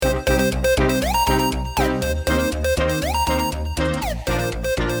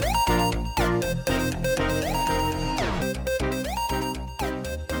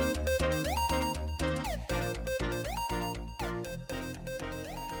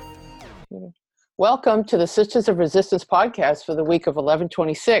computer. Welcome to the Sisters of Resistance podcast for the week of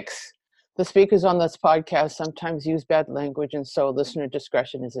 11/26. The speakers on this podcast sometimes use bad language, and so listener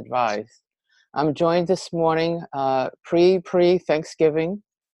discretion is advised. I'm joined this morning pre-Thanksgiving,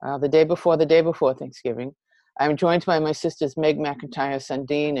 the day before Thanksgiving. I'm joined by my sisters Meg McIntyre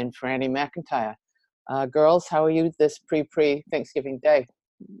Sundin and Franny McIntyre. Girls, how are you this pre-Thanksgiving day?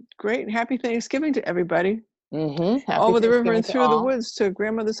 Great. Happy Thanksgiving to everybody. Happy Over the river Thanksgiving and to through the all. woods to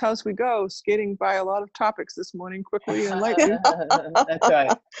grandmother's house we go, skating by a lot of topics this morning, quickly and lightly. That's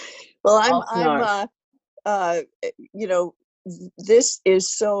right. Well, I'm this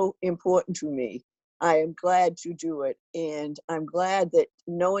is so important to me. I am glad to do it, and I'm glad that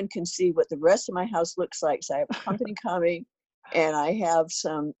no one can see what the rest of my house looks like. So I have company coming, and I have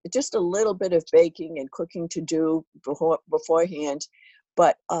just a little bit of baking and cooking to do beforehand.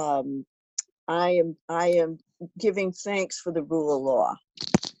 But I am giving thanks for the rule of law.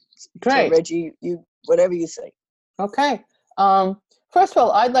 Great. So Reggie, you whatever you say. Okay. First of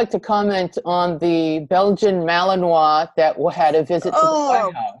all, I'd like to comment on the Belgian Malinois that had a visit to the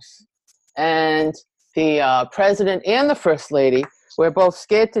White House. And the president and the first lady were both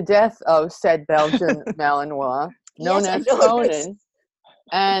scared to death of said Belgian Malinois, known as Conan.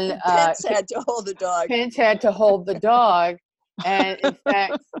 And Pence had to hold the dog. Pence had to hold the dog. And in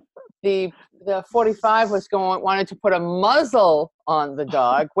fact, the 45 wanted to put a muzzle on the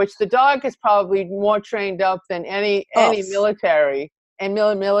dog, which the dog is probably more trained up than any military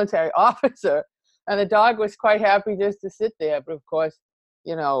officer. And the dog was quite happy just to sit there. But of course,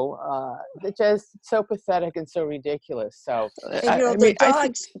 it's just so pathetic and so ridiculous. So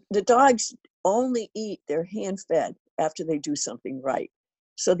the dogs only eat their hand-fed after they do something right.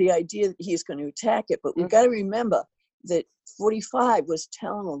 So the idea that he's going to attack it, but we've got to remember that 45 was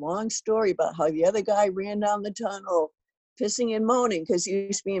telling a long story about how the other guy ran down the tunnel pissing and moaning because he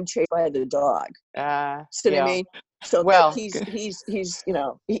was being chased by the dog. What I mean? So he's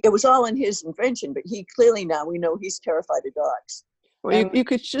it was all in his invention, but he clearly now we know he's terrified of dogs. Well, you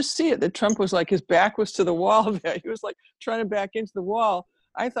could just see it that Trump was like, his back was to the wall there. He was like trying to back into the wall.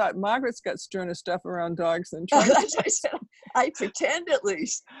 I thought Margaret's got sterner stuff around dogs than Trump. That's what I said. I pretend at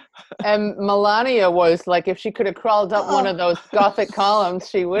least. And Melania was like, if she could have crawled up one of those Gothic columns,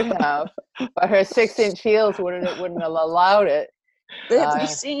 she would have. But her 6-inch heels wouldn't have allowed it. But have you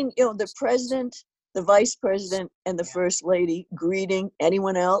seen, the president, the vice president, and the first lady greeting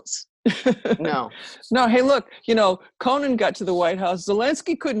anyone else? No. Hey, look, Conan got to the White House.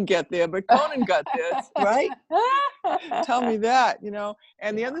 Zelensky couldn't get there, but Conan got there. Right? Tell me that,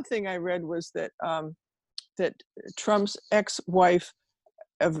 And the other thing I read was that that Trump's ex-wife,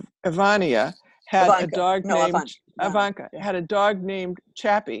 Ivanka, had a dog named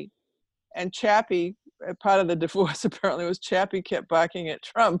Chappie. And Chappie, part of the divorce apparently was Chappie kept barking at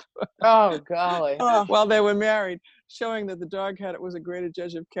Trump. Oh, golly. While they were married, showing that the dog was a greater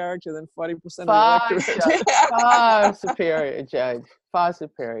judge of character than 40% of the electorate. Far superior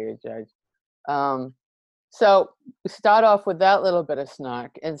judge. So we start off with that little bit of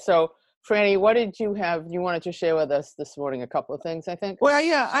snark. And so, Franny, what did you wanted to share with us this morning? A couple of things, I think. Well,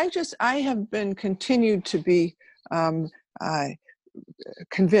 yeah, I have been continued to be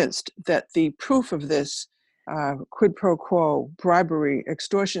convinced that the proof of this quid pro quo bribery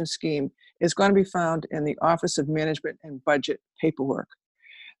extortion scheme is going to be found in the Office of Management and Budget paperwork.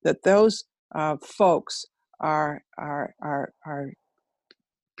 That those folks are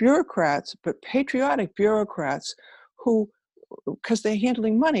bureaucrats, but patriotic bureaucrats who, because they're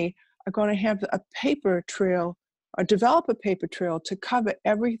handling money, are going to have a paper trail or develop a paper trail to cover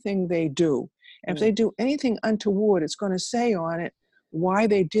everything they do. And if they do anything untoward, it's going to say on it why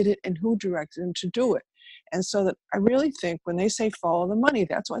they did it and who directed them to do it. And so that I really think when they say follow the money,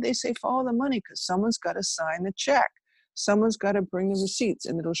 that's why they say follow the money, because someone's got to sign the check. Someone's got to bring the receipts,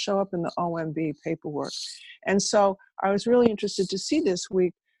 and it'll show up in the OMB paperwork. And so I was really interested to see this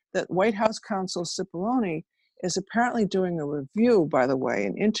week that White House counsel Cipollone is apparently doing a review, by the way,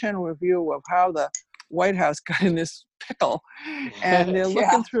 an internal review of how the White House got in this pickle. And they're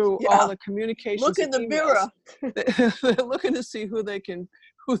looking through all the communications. Look in the mirror. They're looking to see who they can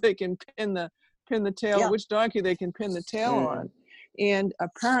pin the tail, which donkey they can pin the tail on. And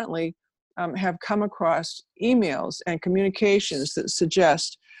apparently have come across emails and communications that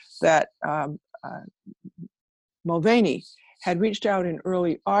suggest that Mulvaney had reached out in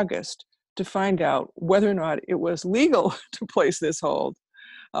early August to find out whether or not it was legal to place this hold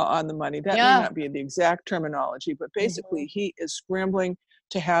on the money. That may not be the exact terminology, but basically he is scrambling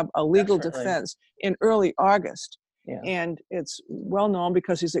to have a legal defense in early August. And it's well known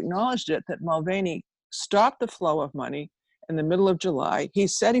because he's acknowledged it that Mulvaney stopped the flow of money in the middle of July. He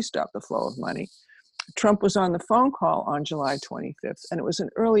said he stopped the flow of money. Trump was on the phone call on July 25th, and it was in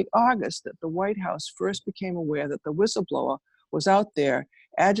early August that the White House first became aware that the whistleblower was out there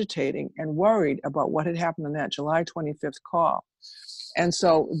agitating and worried about what had happened on that July 25th call. And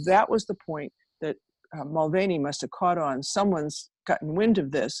so that was the point that Mulvaney must have caught on. Someone's gotten wind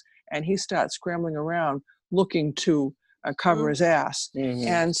of this, and he starts scrambling around looking to cover his ass. Mhm.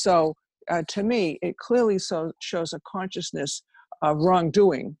 And so to me, it clearly shows a consciousness of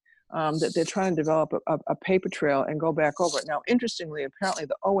wrongdoing, that they're trying to develop a paper trail and go back over it. Now, interestingly, apparently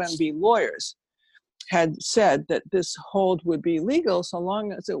the OMB lawyers had said that this hold would be legal so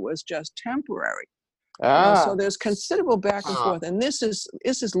long as it was just temporary. So there's considerable back and forth, and this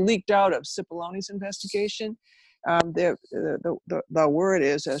is leaked out of Cipollone's investigation. The word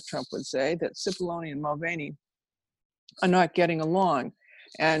is, as Trump would say, that Cipollone and Mulvaney are not getting along,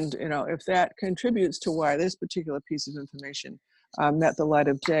 and if that contributes to why this particular piece of information met the light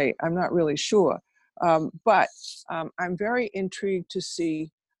of day, I'm not really sure. But I'm very intrigued to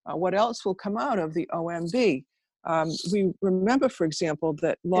see what else will come out of the OMB. We remember, for example,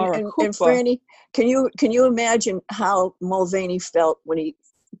 that Laura Cooper. And Franny, can you imagine how Mulvaney felt when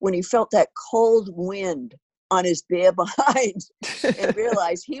he felt that cold wind on his bare behind and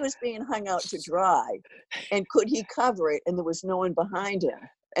realized he was being hung out to dry, and could he cover it? And there was no one behind him.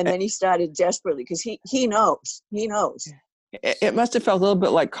 And then he started desperately, because he knows. It must have felt a little bit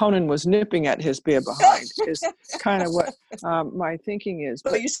like Conan was nipping at his bare behind, is kind of what my thinking is.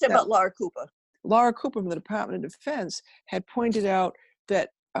 But you said about Laura Cooper. Laura Cooper from the Department of Defense had pointed out that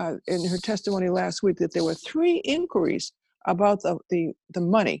in her testimony last week that there were 3 inquiries about the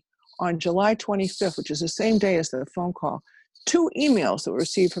money on July 25th, which is the same day as the phone call, 2 emails that were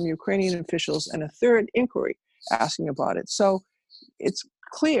received from Ukrainian officials, and a 3rd inquiry asking about it. So it's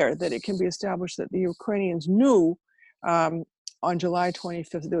clear that it can be established that the Ukrainians knew on July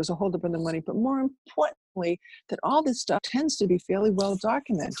 25th that there was a holdup on the money, but more importantly, that all this stuff tends to be fairly well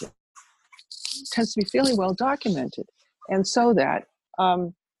documented. And so that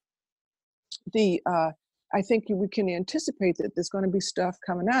I think we can anticipate that there's going to be stuff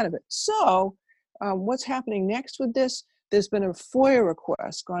coming out of it. So what's happening next with this? There's been a FOIA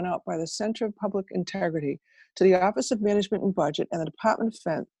request gone out by the Center of Public Integrity to the Office of Management and Budget and the Department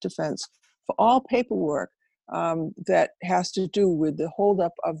of Defense for all paperwork that has to do with the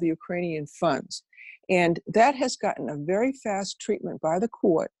holdup of the Ukrainian funds. And that has gotten a very fast treatment by the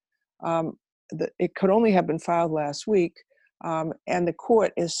court. It could only have been filed last week. And the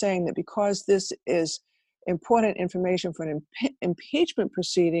court is saying that because this is important information for an impeachment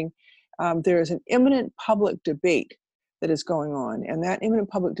proceeding, there is an imminent public debate that is going on. And that imminent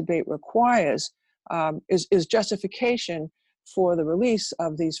public debate requires, is justification for the release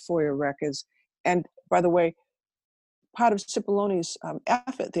of these FOIA records. And by the way, part of Cipollone's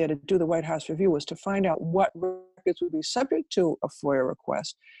effort there to do the White House review was to find out what records would be subject to a FOIA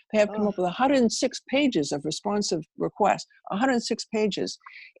request. They have come up with 106 pages of responsive requests, 106 pages.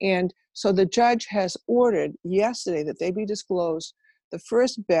 And so the judge has ordered yesterday that they be disclosed, the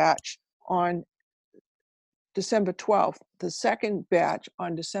first batch on December 12th, the second batch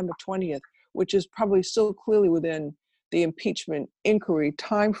on December 20th, which is probably still clearly within the impeachment inquiry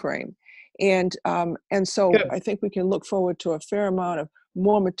timeframe. And so Good. I think we can look forward to a fair amount of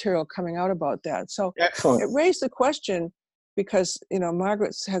more material coming out about that. So Excellent. it raised the question, because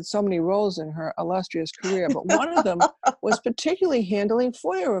Margaret's had so many roles in her illustrious career, but one of them was particularly handling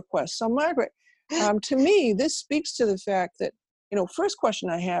FOIA requests. So Margaret, to me, this speaks to the fact that, first question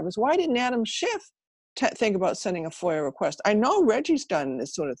I have is, why didn't Adam Schiff think about sending a FOIA request? I know Reggie's done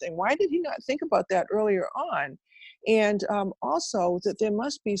this sort of thing. Why did he not think about that earlier on? And also that there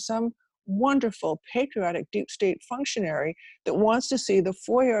must be some wonderful, patriotic deep state functionary that wants to see the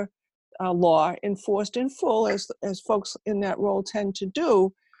FOIA law enforced in full, as folks in that role tend to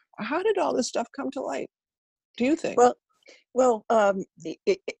do. How did all this stuff come to light, do you think? Well,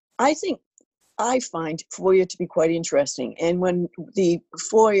 I find FOIA to be quite interesting. And when the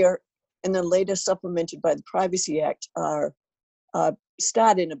FOIA and then later supplemented by the Privacy Act are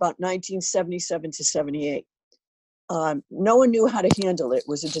started in about 1977 to 78, no one knew how to handle it. It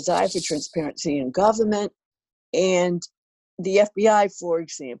was a desire for transparency in government. And the FBI, for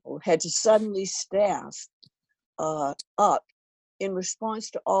example, had to suddenly staff up in response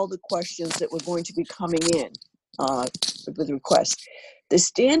to all the questions that were going to be coming in with requests. The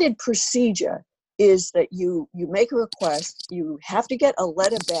standard procedure is that you make a request, you have to get a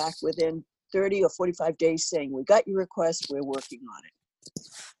letter back within 30 or 45 days saying, we got your request, we're working on it.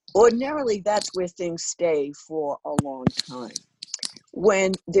 Ordinarily, that's where things stay for a long time.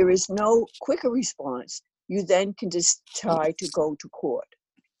 When there is no quicker response, you then can decide to go to court.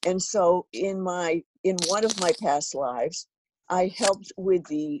 And so in one of my past lives, I helped with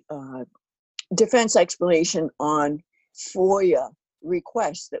the defense explanation on FOIA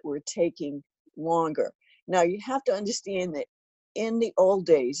requests that were taking longer. Now, you have to understand that in the old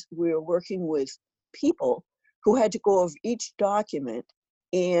days, we were working with people who had to go over each document,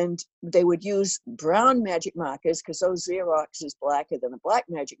 and they would use brown magic markers because those Xerox is blacker than a black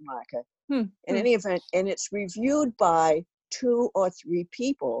magic marker. In any event, and it's reviewed by 2 or 3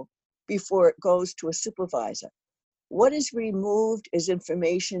 people before it goes to a supervisor. What is removed is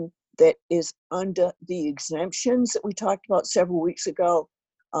information that is under the exemptions that we talked about several weeks ago.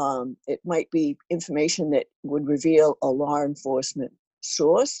 It might be information that would reveal a law enforcement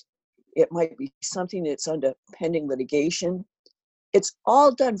source. It might be something that's under pending litigation. It's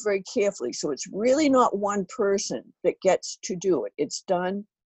all done very carefully. So it's really not one person that gets to do it. It's done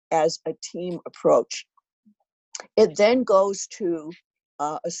as a team approach. It then goes to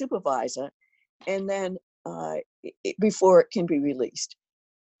a supervisor, and then before it can be released.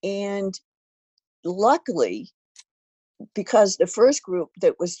 And luckily, because the first group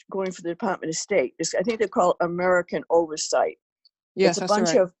that was going for the Department of State, I think they're called American Oversight. Yes, it's a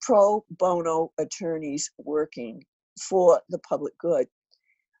bunch of pro bono attorneys working for the public good.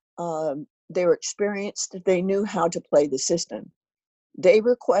 They were experienced, they knew how to play the system. They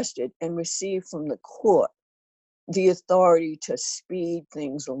requested and received from the court the authority to speed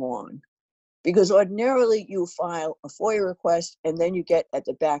things along. Because ordinarily you file a FOIA request and then you get at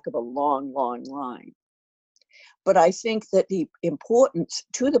the back of a long, long line. But I think that the importance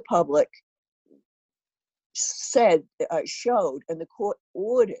to the public showed, and the court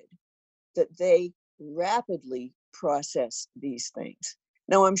ordered that they rapidly process these things.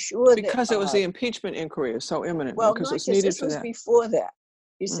 Now, I'm sure because that, it was the impeachment inquiry is so imminent. well, because not it's just, needed this for was that. before that.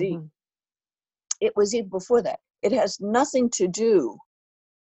 You see, it was even before that. It has nothing to do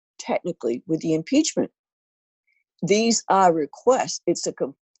technically with the impeachment. These are requests. It's a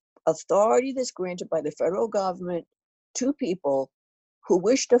authority that's granted by the federal government to people who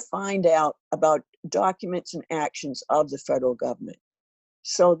wish to find out about documents and actions of the federal government.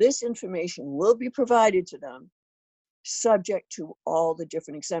 So this information will be provided to them, subject to all the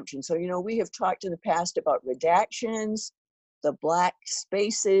different exemptions. So, we have talked in the past about redactions, the black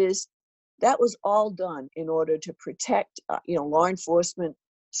spaces. That was all done in order to protect, law enforcement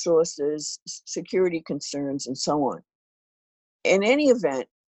sources, security concerns, and so on. In any event,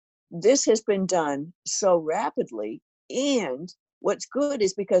 this has been done so rapidly, and what's good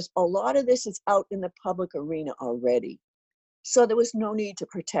is because a lot of this is out in the public arena already. So there was no need to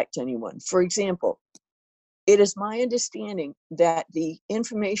protect anyone. For example, it is my understanding that the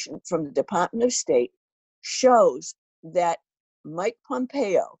information from the Department of State shows that Mike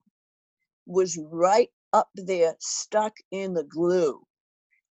Pompeo was right up there, stuck in the glue,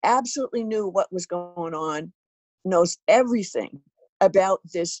 absolutely knew what was going on, knows everything about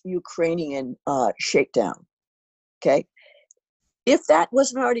this Ukrainian shakedown, okay? If that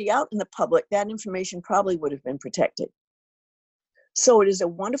wasn't already out in the public, that information probably would have been protected. So it is a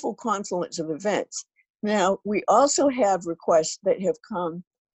wonderful confluence of events. Now, we also have requests that have come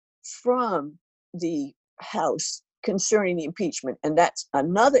from the House concerning the impeachment, and that's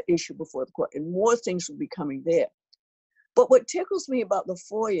another issue before the court, and more things will be coming there. But what tickles me about the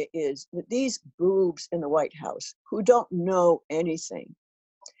FOIA is that these boobs in the White House who don't know anything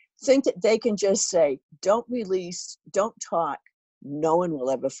think that they can just say, don't release, don't talk, no one will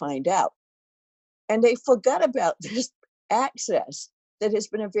ever find out. And they forgot about this access that has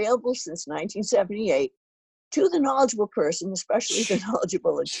been available since 1978 to the knowledgeable person, especially the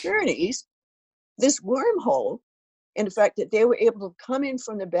knowledgeable attorneys, this wormhole, in the fact that they were able to come in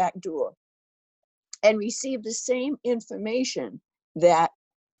from the back door and receive the same information that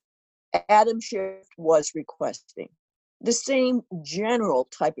Adam Schiff was requesting, the same general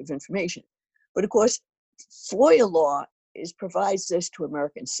type of information. But of course, FOIA law provides this to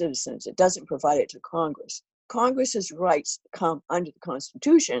American citizens. It doesn't provide it to Congress. Congress's rights come under the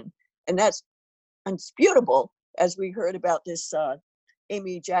Constitution, and that's undisputable, as we heard about this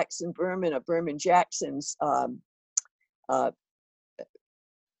Amy Jackson Berman, or Berman Jackson's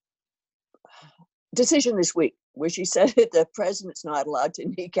decision this week, where she said that the president's not allowed to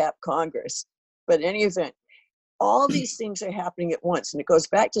kneecap Congress. But in any event, all these things are happening at once. And it goes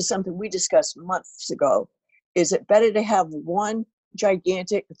back to something we discussed months ago. Is it better to have one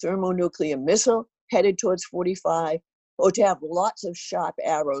gigantic thermonuclear missile headed towards 45, or to have lots of sharp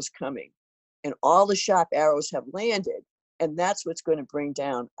arrows coming? And all the sharp arrows have landed. And that's what's going to bring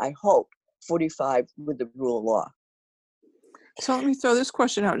down, I hope, 45 with the rule of law. So let me throw this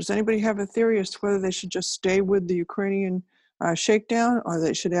question out. Does anybody have a theory as to whether they should just stay with the Ukrainian shakedown, or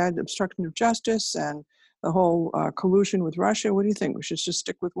they should add obstruction of justice and the whole collusion with Russia? What do you think? We should just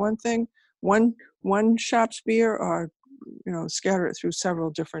stick with one thing, one shop spear, or scatter it through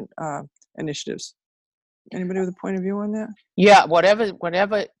several different initiatives? Anybody with a point of view on that? Yeah, whatever.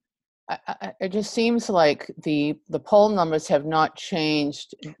 It just seems like the poll numbers have not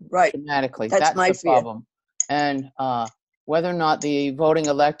changed Right. dramatically. That's my the fear. problem. And whether or not the voting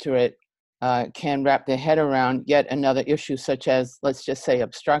electorate can wrap their head around yet another issue, such as, let's just say,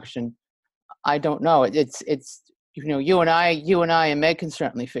 obstruction, I don't know. It's you and I and Meg can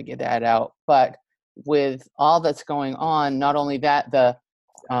certainly figure that out. But with all that's going on, not only that, the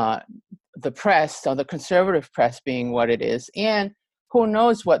press, or the conservative press being what it is, and who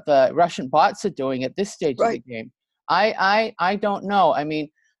knows what the Russian bots are doing at this stage of the game. I don't know. I mean,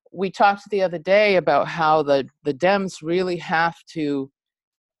 we talked the other day about how the Dems really have to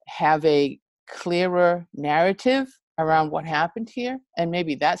have a clearer narrative around what happened here, and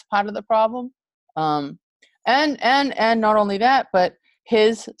maybe that's part of the problem. And not only that, but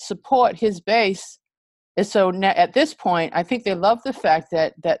his support, his base is so. At this point, I think they love the fact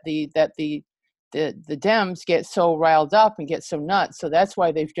that the Dems get so riled up and get so nuts. So that's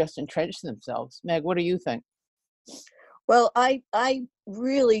why they've just entrenched themselves. Meg, what do you think? Well, I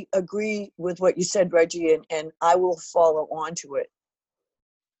really agree with what you said, Reggie, and I will follow on to it.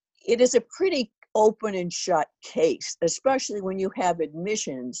 It is a pretty open and shut case, especially when you have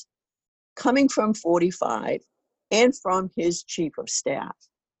admissions coming from 45 and from his chief of staff.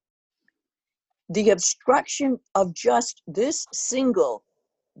 The obstruction of just this single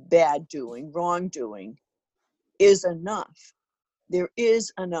bad doing, wrongdoing, is enough. There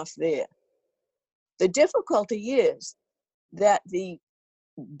is enough there. The difficulty is that the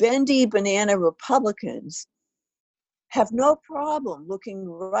bendy banana Republicans have no problem looking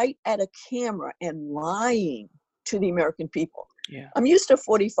right at a camera and lying to the American people. Yeah. I'm used to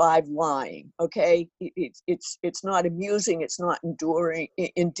 45 lying, okay? It's not amusing, it's not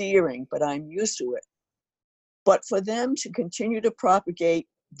endearing, but I'm used to it. But for them to continue to propagate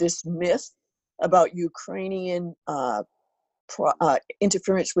this myth about Ukrainian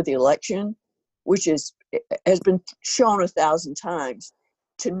interference with the election, which has been shown 1,000 times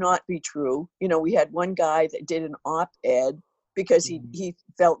to not be true. We had one guy that did an op-ed because he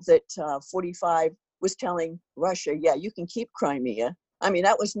felt that 45 was telling Russia, yeah, you can keep Crimea. I mean,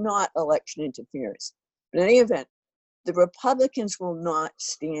 that was not election interference. But in any event, the Republicans will not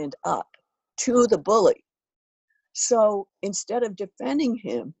stand up to the bully. So instead of defending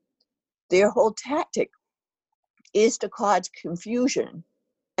him, their whole tactic is to cause confusion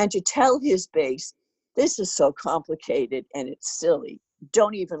and to tell his base, this is so complicated and it's silly.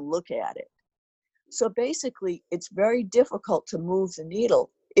 Don't even look at it. So basically, it's very difficult to move the needle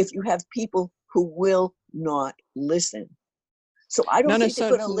if you have people who will not listen. So I don't think they're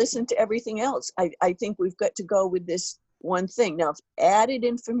going to listen to everything else. I think we've got to go with this one thing. Now, if added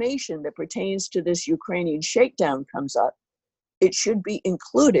information that pertains to this Ukrainian shakedown comes up, it should be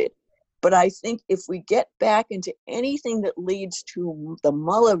included. But I think if we get back into anything that leads to the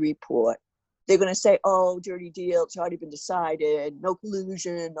Mueller report, they're going to say, oh, dirty deal, it's already been decided, no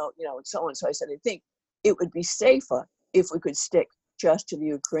collusion, no, and so on. So I said, I think it would be safer if we could stick just to the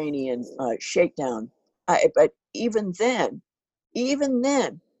Ukrainian shakedown. But even then,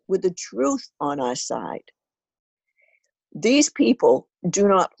 with the truth on our side, these people do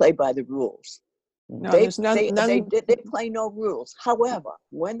not play by the rules. No, they play no rules. However,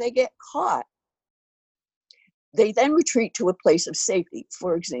 when they get caught, they then retreat to a place of safety.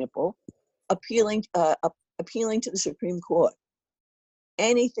 For example, appealing to the Supreme Court,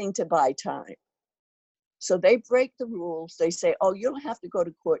 anything to buy time. So they break the rules. They say, oh, you don't have to go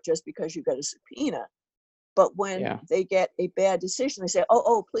to court just because you got a subpoena. But when they get a bad decision, they say,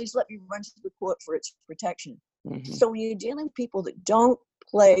 oh, please let me run to the court for its protection. Mm-hmm. So when you're dealing with people that don't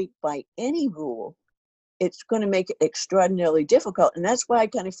play by any rule, it's going to make it extraordinarily difficult. And that's why I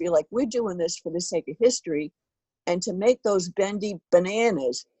kind of feel like we're doing this for the sake of history, and to make those bendy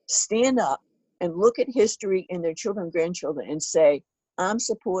bananas stand up and look at history and their children and grandchildren and say, I'm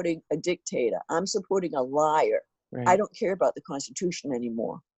supporting a dictator. I'm supporting a liar. Right. I don't care about the Constitution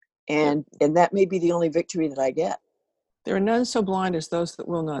anymore. And that may be the only victory that I get. There are none so blind as those that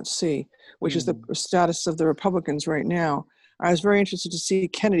will not see, which is the status of the Republicans right now. I was very interested to see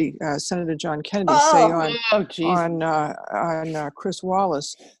Kennedy, Senator John Kennedy, say on Chris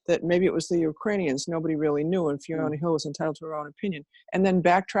Wallace that maybe it was the Ukrainians. Nobody really knew, and Fiona Hill was entitled to her own opinion. And then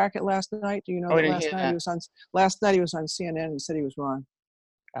backtrack it last night. Do you know that last night he was on CNN and said he was wrong?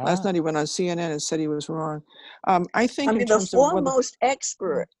 Last Ah. night he went on CNN and said he was wrong. I think I in mean, the terms of whether, foremost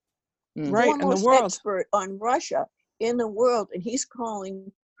expert, Mm. right, in the foremost world, expert on Russia in the world, and he's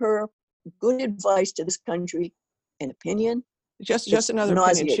calling her good advice to this country an opinion. just It's another opinion.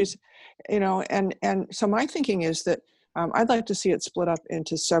 nauseating. She's, and so my thinking is that I'd like to see it split up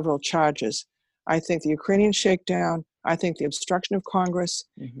into several charges. I think the Ukrainian shakedown, I think the obstruction of Congress,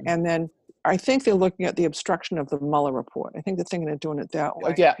 Mhm. and then I think they're looking at the obstruction of the Mueller report. I think they're thinking of doing it that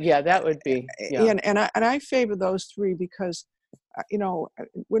way. Yeah, that would be, yeah. And I favor those three because,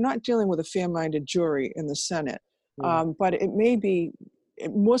 we're not dealing with a fair-minded jury in the Senate, Mm. but it may be,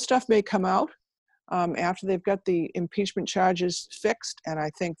 more stuff may come out after they've got the impeachment charges fixed. And I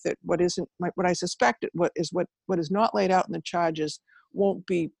think that what I suspect what is not laid out in the charges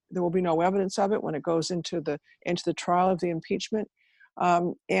there will be no evidence of it when it goes into the trial of the impeachment.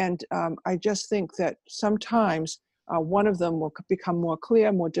 I just think that sometimes one of them will become more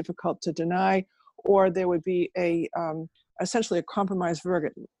clear, more difficult to deny, or there would be essentially a compromise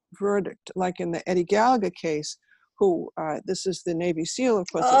verdict, like in the Eddie Gallagher case, who this is the Navy SEAL, of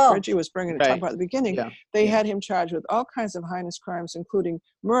course, that Oh, Reggie was bringing to talk Right. about at the beginning. Yeah. They yeah. had him charged with all kinds of heinous crimes, including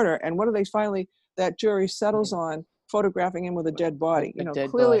murder. And what do they finally, that jury settles on? Photographing him with a dead body. A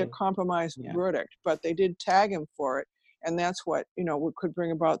dead Clearly a body. compromise Yeah. verdict, but they did tag him for it. And that's what, could bring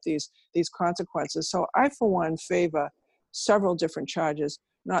about these consequences. So I, for one, favor several different charges,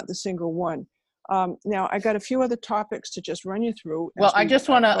 not the single one. Now, I got a few other topics to just run you through. Well, let's just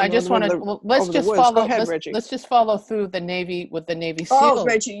Go ahead, Reggie. let's just follow through the Navy with the Navy oh, SEAL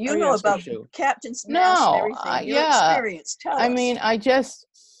Reggie, you Oh, know yes, about issue. captain's mast and No, everything. Your yeah. experience, tell I us. mean,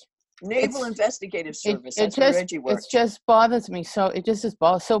 Naval it's- Investigative it Service, that's where just Reggie works. just bothers me. So it just is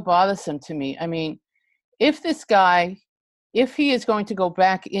so bothersome to me. I mean, if this guy, if he is going to go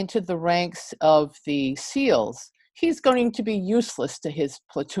back into the ranks of the SEALs, he's going to be useless to his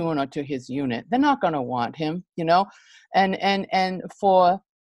platoon or to his unit. They're not going to want him, and for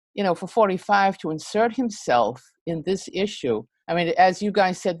 45 to insert himself in this issue. I mean, as you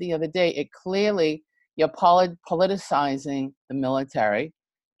guys said the other day, it clearly, you're politicizing the military,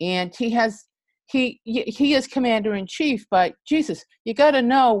 and he is commander in chief, but Jesus, you got to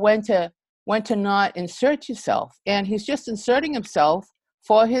know when to not insert yourself. And he's just inserting himself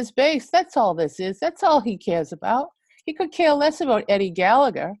for his base. That's all this is. That's all he cares about. He could care less about Eddie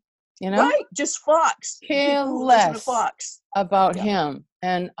Gallagher, Right, just Fox. Care People who listen to less Fox. about Yeah. him.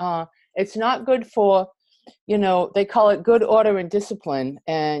 And it's not good for, they call it good order and discipline.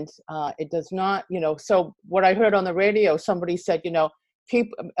 And it does not, so what I heard on the radio, somebody said,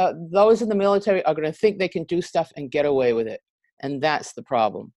 people, those in the military are going to think they can do stuff and get away with it. And that's the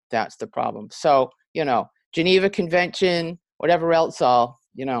problem. That's the problem. So, Geneva Convention, whatever else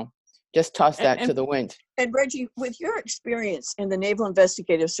just toss that to the wind. And Reggie, with your experience in the Naval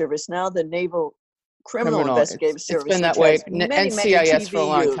Investigative Service, now the Naval Criminal Investigative Service, it's been that which way, has many, NCIS for a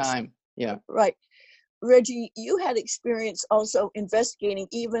long TVUs. time. Yeah. Right. Reggie, you had experience also investigating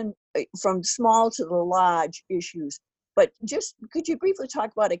even from small to the large issues. But just could you briefly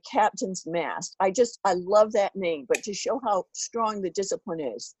talk about a captain's mast? I love that name, but to show how strong the discipline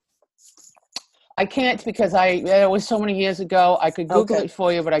is. I can't because it was so many years ago. I could Google Okay. it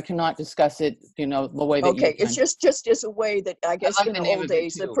for you, but I cannot discuss it, the way that you Okay, can. it's just as a way that I guess like in the the name old of it,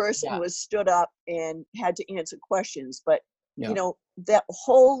 days the too. person Yeah. was stood up and had to answer questions. But Yeah. that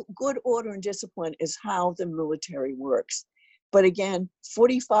whole good order and discipline is how the military works. But again,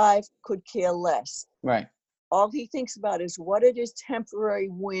 45 could care less. Right. All he thinks about is what it is temporary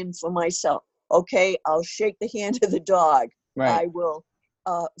win for myself. Okay, I'll shake the hand of the dog. Right. I will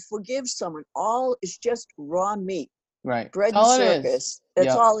forgive someone. All is just raw meat, Right. bread and All it is. circus. That's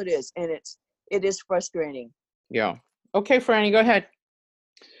Yeah. all it is, and it is frustrating. Yeah. Okay, Franny, go ahead.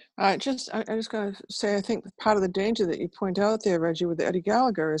 I just got to say, I think part of the danger that you point out there, Reggie, with Eddie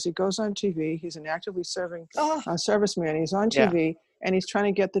Gallagher is he goes on TV. He's an actively serving serviceman. He's on TV, and he's trying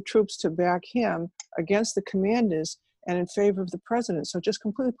to get the troops to back him against the commanders and in favor of the president. So just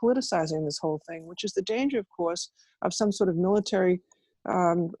completely politicizing this whole thing, which is the danger, of course, of some sort of military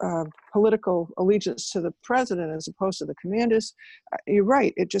political allegiance to the president as opposed to the commanders. You're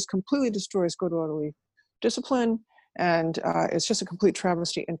right. It just completely destroys good orderly discipline. And it's just a complete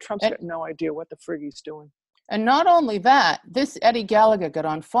travesty. And Trump's got no idea what the frig he's doing. And not only that, this Eddie Gallagher got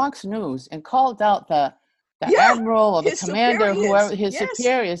on Fox News and called out the admiral or the commander, whoever his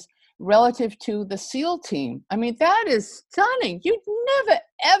superiors, relative to the SEAL team. I mean, that is stunning. You'd never,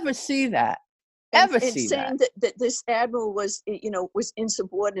 ever see that. Saying that this admiral was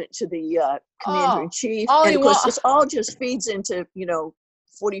insubordinate to the commander in chief. And of course, this all just feeds into,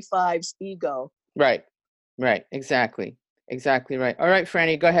 45's ego. Right. Right. Exactly. Exactly right. All right,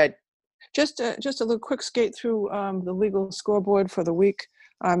 Franny, go ahead. Just a little quick skate through the legal scoreboard for the week.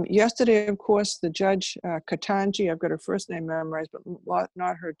 Yesterday, of course, the judge, Katanji, I've got her first name memorized, but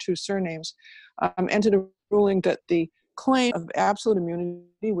not her two surnames, entered a ruling that the claim of absolute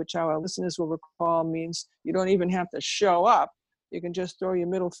immunity, which our listeners will recall means you don't even have to show up. You can just throw your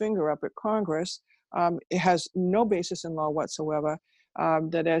middle finger up at Congress. It has no basis in law whatsoever.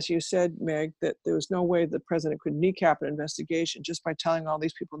 That, as you said, Meg, that there was no way the president could kneecap an investigation just by telling all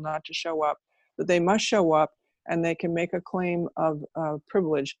these people not to show up, that they must show up and they can make a claim of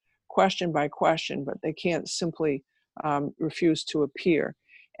privilege question by question, but they can't simply refuse to appear.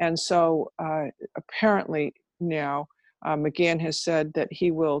 And so apparently now McGahn has said that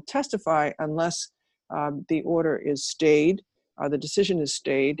he will testify unless the order is stayed, the decision is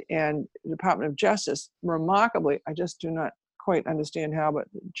stayed, and the Department of Justice, remarkably, I just do not quite understand how, but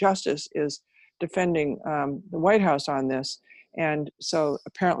Justice is defending the White House on this. And so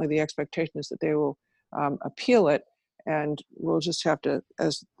apparently the expectation is that they will appeal it, and we'll just have to,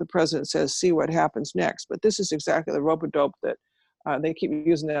 as the president says, see what happens next. But this is exactly the rope-a-dope that they keep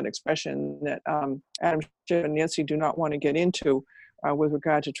using that expression that Adam Schiff and Nancy do not want to get into with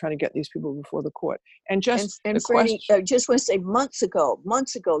regard to trying to get these people before the court. And just and the Franny, question, just want to say, months ago,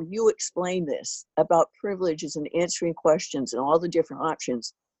 you explained this about privileges and answering questions and all the different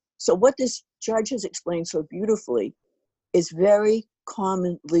options. So what this judge has explained so beautifully is very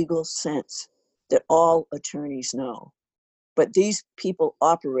common legal sense that all attorneys know. But these people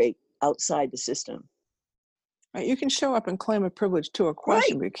operate outside the system. you can show up and claim a privilege to a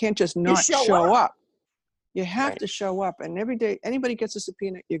question, Right. but you can't just You not show up. You have Right. to show up, and every day anybody gets a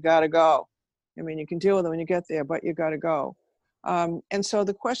subpoena, you got to go. I mean, you can deal with it when you get there, but you got to go. And so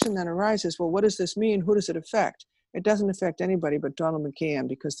the question then arises, well, what does this mean? Who does it affect? It doesn't affect anybody but Donald McGahn,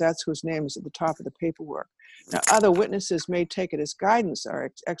 because that's whose name is at the top of the paperwork. Now, other witnesses may take it as guidance,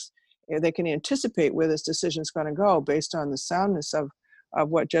 or they can anticipate where this decision is going to go based on the soundness of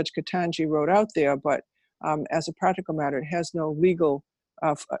what Judge Katanji wrote out there. But as a practical matter, it has no legal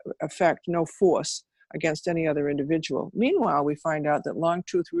effect, no force against any other individual. Meanwhile, we find out that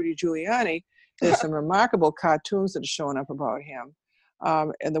Longtooth Rudy Giuliani, there's some remarkable cartoons that are showing up about him,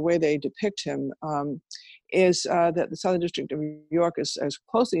 and the way they depict him is that the Southern District of New York is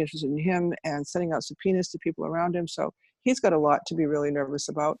closely interested in him and sending out subpoenas to people around him. So he's got a lot to be really nervous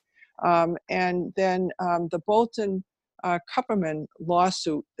about. And then the Bolton Kupperman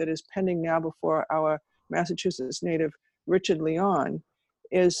lawsuit that is pending now before our Massachusetts native Richard Leon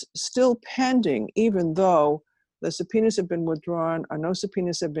is still pending, even though the subpoenas have been withdrawn or no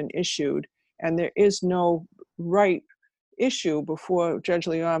subpoenas have been issued, and there is no right issue before Judge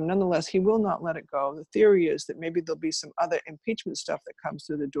Leon. Nonetheless, he will not let it go. The theory is that maybe there'll be some other impeachment stuff that comes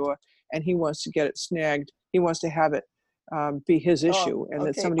through the door, and he wants to get it snagged. He wants to have it be his issue, and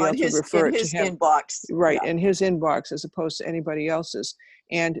that somebody else would refer it to him. Inbox. Right, Yeah. in his inbox, as opposed to anybody else's.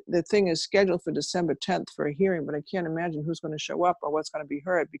 And the thing is scheduled for December 10th for a hearing, but I can't imagine who's going to show up or what's going to be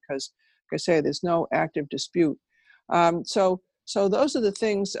heard because, like I say, there's no active dispute. So those are the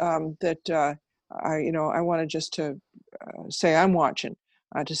things that I wanted just to say I'm watching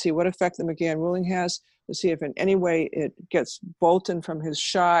to see what effect the McGahn ruling has, to see if in any way it gets Bolton from his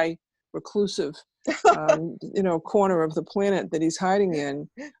shy, reclusive corner of the planet that he's hiding in,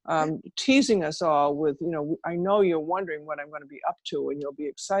 teasing us all with, I know you're wondering what I'm going to be up to, and you'll be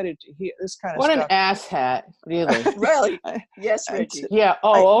excited to hear this kind of What stuff. an asshat, really. Really? Yes, Reggie. Yeah.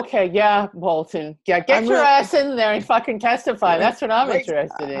 Oh, okay. Yeah, Bolton. Yeah, get your ass in there and fucking testify. That's what I'm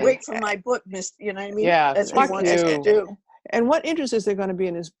interested in. Wait for my book, Miss. You know what I mean? Yeah, That's what he fuck wants us to you. do. And what interest is there going to be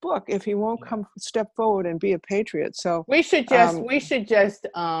in his book if he won't step forward and be a patriot? So we should just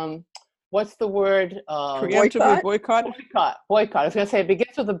what's the word? Preemptively boycott? Boycott. I was going to say it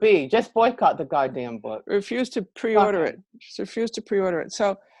begins with a B. Just boycott the goddamn book. Refuse to pre-order it. Just refuse to pre-order it.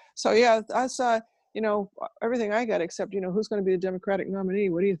 So yeah, that's everything I got except who's going to be the Democratic nominee.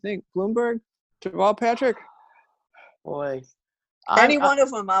 What do you think? Bloomberg? Deval Patrick? Boy, any one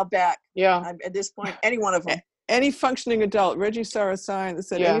of them, I'll back. Yeah. At this point, any one of them. Any functioning adult. Reggie saw a sign that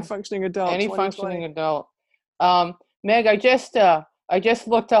said any functioning adult. Any functioning adult. Meg, I just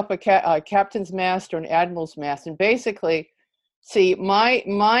looked up a captain's master and admiral's master, and basically, see,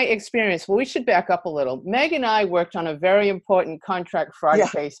 my experience. Well, we should back up a little. Meg and I worked on a very important contract fraud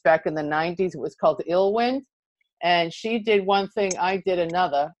case back in the 90s. It was called Illwind, and she did one thing, I did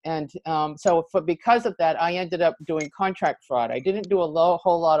another, and so because of that, I ended up doing contract fraud. I didn't do a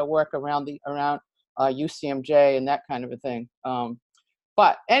whole lot of work around UCMJ and that kind of a thing.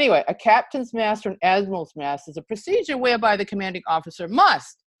 But anyway, a captain's master and admiral's master is a procedure whereby the commanding officer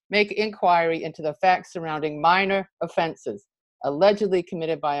must make inquiry into the facts surrounding minor offenses allegedly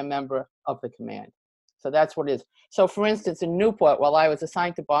committed by a member of the command. So that's what it is. So for instance, in Newport, while I was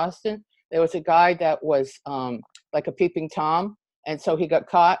assigned to Boston, there was a guy that was like a peeping Tom, and so he got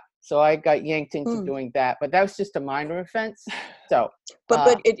caught. So I got yanked into doing that, but that was just a minor offense. So,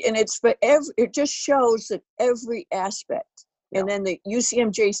 it just shows that every aspect. And then the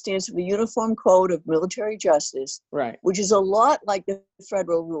UCMJ stands for the Uniform Code of Military Justice, right, which is a lot like the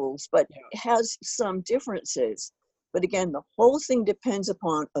federal rules, but it has some differences. But again, the whole thing depends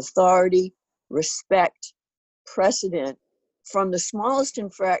upon authority, respect, precedent, from the smallest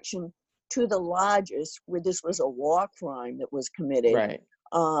infraction to the largest, where this was a war crime that was committed. right.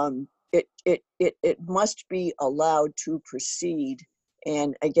 It must be allowed to proceed.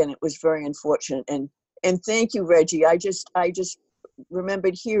 And again, it was very unfortunate. And thank you, Reggie. I just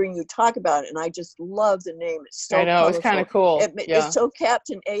remembered hearing you talk about it, and I just love the name. It's so I know, colorful. it's kind of cool. It's so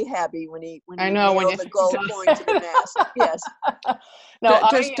Captain Ahabby when he I know, when nailed the gold coin to the mast. Yes. No,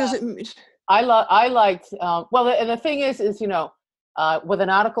 does it? I liked. Well, and the thing is, you know, with an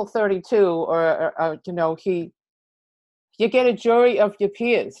Article 32, or you know, you get a jury of your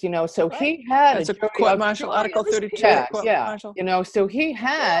peers, you know. So he had That's a a jury court of martial, Article 32. yeah, Court yeah. martial. You know, so he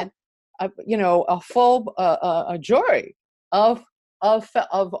had, you know, a full a jury of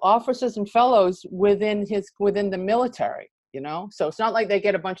officers and fellows within the military. You know, so it's not like they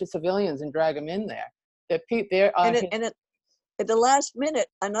get a bunch of civilians and drag them in there. At the last minute,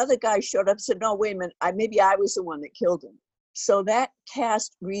 another guy showed up and said, no, wait a minute, maybe I was the one that killed him. So that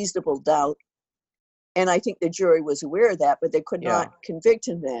cast reasonable doubt. And I think the jury was aware of that, but they could not convict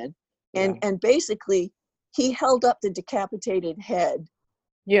him then. And basically, he held up the decapitated head.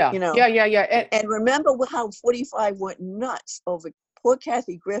 Yeah, you know. Yeah. And remember how 45 went nuts over poor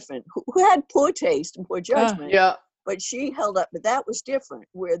Kathy Griffin, who had poor taste and poor judgment. But she held up, but that was different.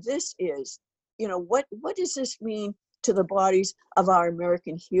 Where this is, you know, what does this mean to the bodies of our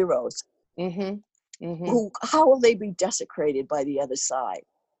American heroes? How will they be desecrated by the other side?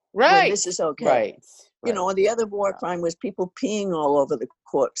 Right. When this is okay. Right. You know, the other war crime was people peeing all over the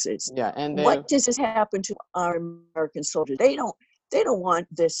corpses. Yeah. And what does this happen to our American soldiers? They don't want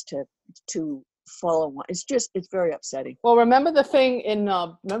this to follow on. It's very upsetting. Well, remember the thing in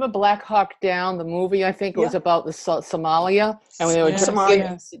remember Black Hawk Down, the movie? I think it was about the Somalia, and when they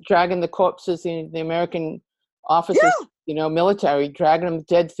were dragging the corpses, the American officers, you know, military, dragging them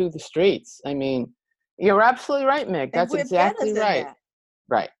dead through the streets. I mean, you're absolutely right, Mick. That's exactly right.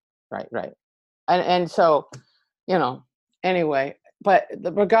 Right. And so, you know, anyway, but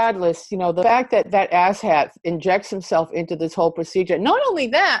regardless, you know, the fact that asshat injects himself into this whole procedure. Not only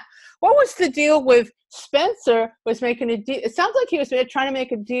that, what was the deal with Spencer was making a deal? It sounds like he was trying to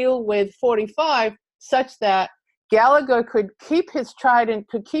make a deal with 45 such that Gallagher could keep his trident,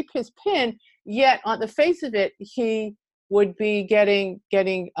 could keep his pin, yet on the face of it, he would be getting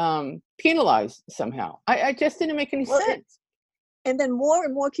penalized somehow. I just didn't make any sense. And then more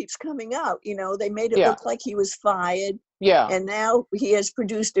and more keeps coming out. You know, they made it look like he was fired. Yeah. And now he has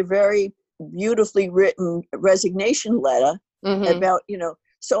produced a very beautifully written resignation letter about, you know.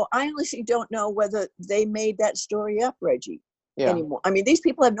 So I honestly don't know whether they made that story up, Reggie, anymore. I mean, these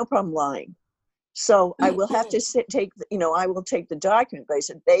people have no problem lying. So I will have to I will take the document, but I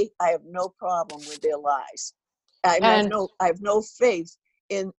said I have no problem with their lies. I have no faith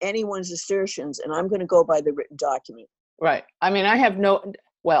in anyone's assertions, and I'm going to go by the written document. Right. I mean,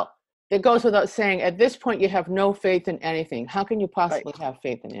 it goes without saying, at this point, you have no faith in anything. How can you possibly have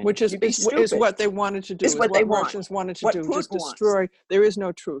faith in anything? Which is what they wanted to do. It's what they Russians wanted to do. Putin Just destroy. There is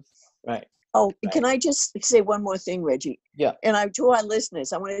no truth. Right. Oh, can I just say one more thing, Reggie? Yeah. And to our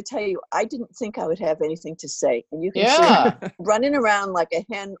listeners, I want to tell you, I didn't think I would have anything to say. And you can see me running around like a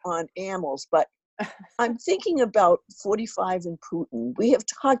hen on animals, but I'm thinking about 45 and Putin. We have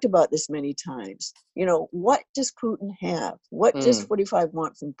talked about this many times. You know, what does Putin have? What does 45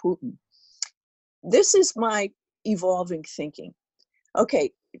 want from Putin? This is my evolving thinking.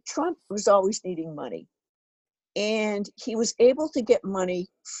 Okay, Trump was always needing money. And he was able to get money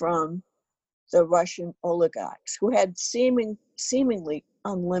from the Russian oligarchs who had seemingly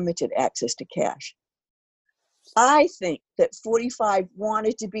unlimited access to cash. I think that 45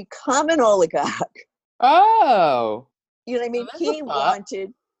 wanted to become an oligarch. Oh. You know what I mean? He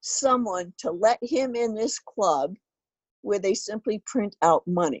wanted someone to let him in this club where they simply print out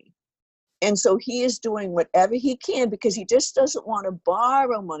money. And so he is doing whatever he can because he just doesn't want to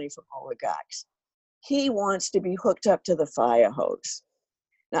borrow money from oligarchs. He wants to be hooked up to the fire hose.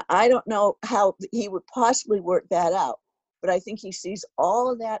 Now, I don't know how he would possibly work that out, but I think he sees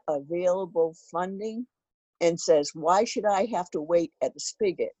all of that available funding and says, why should I have to wait at the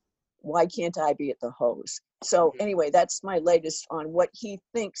spigot why can't I be at the hose? So anyway, that's my latest on what he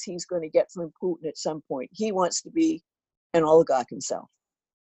thinks he's going to get from Putin at some point. He wants to be an oligarch himself.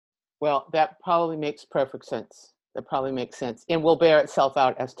 Well, that probably makes perfect sense. That probably makes sense, and will bear itself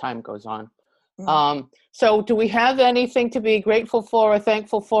out as time goes on. So do we have anything to be grateful for or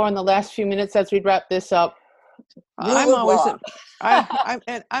thankful for in the last few minutes as we wrap this up? I'm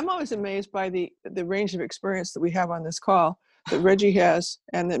always amazed by the range of experience that we have on this call, that Reggie has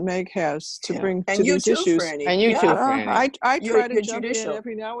and that Meg has to bring to these issues. Franny. And you too, Franny. I try to You're jump judicial. in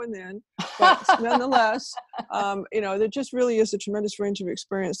every now and then, but nonetheless, there just really is a tremendous range of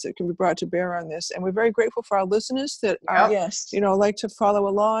experience that can be brought to bear on this. And we're very grateful for our listeners that are, Yes. like to follow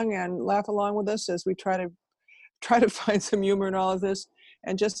along and laugh along with us as we try to find some humor in all of this,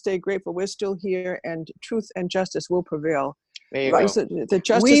 and just stay grateful. We're still here, and truth and justice will prevail. There you Right. go. The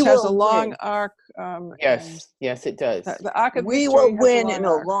justice has a will long win. arc. Yes, it does. The arc of We history will has win a in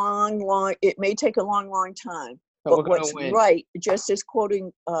long a arc. it may take a long time, But we're but gonna what's win. right, just as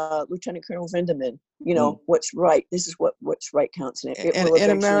quoting Lieutenant Colonel Vinderman, what's right, this is what's right counts, and it will in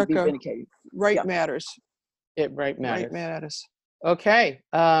eventually be America, vindicated. Right Yeah. matters. It matters. Right matters. Okay.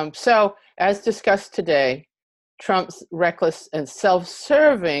 So as discussed today, Trump's reckless and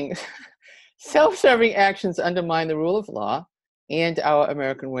self-serving actions undermine the rule of law and our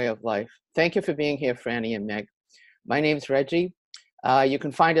American way of life. Thank you for being here, Franny and Meg. My name's Reggie. You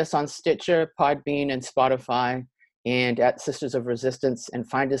can find us on Stitcher, Podbean, and Spotify, and at Sisters of Resistance, and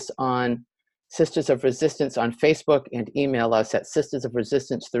find us on Sisters of Resistance on Facebook, and email us at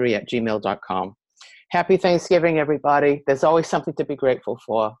sistersofresistance3@gmail.com. Happy Thanksgiving, everybody. There's always something to be grateful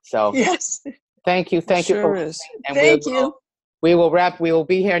for. So Yes. thank you. Sure is. And Thank you. We will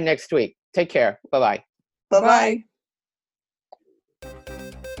be here next week. Take care. Bye-bye. Bye-bye.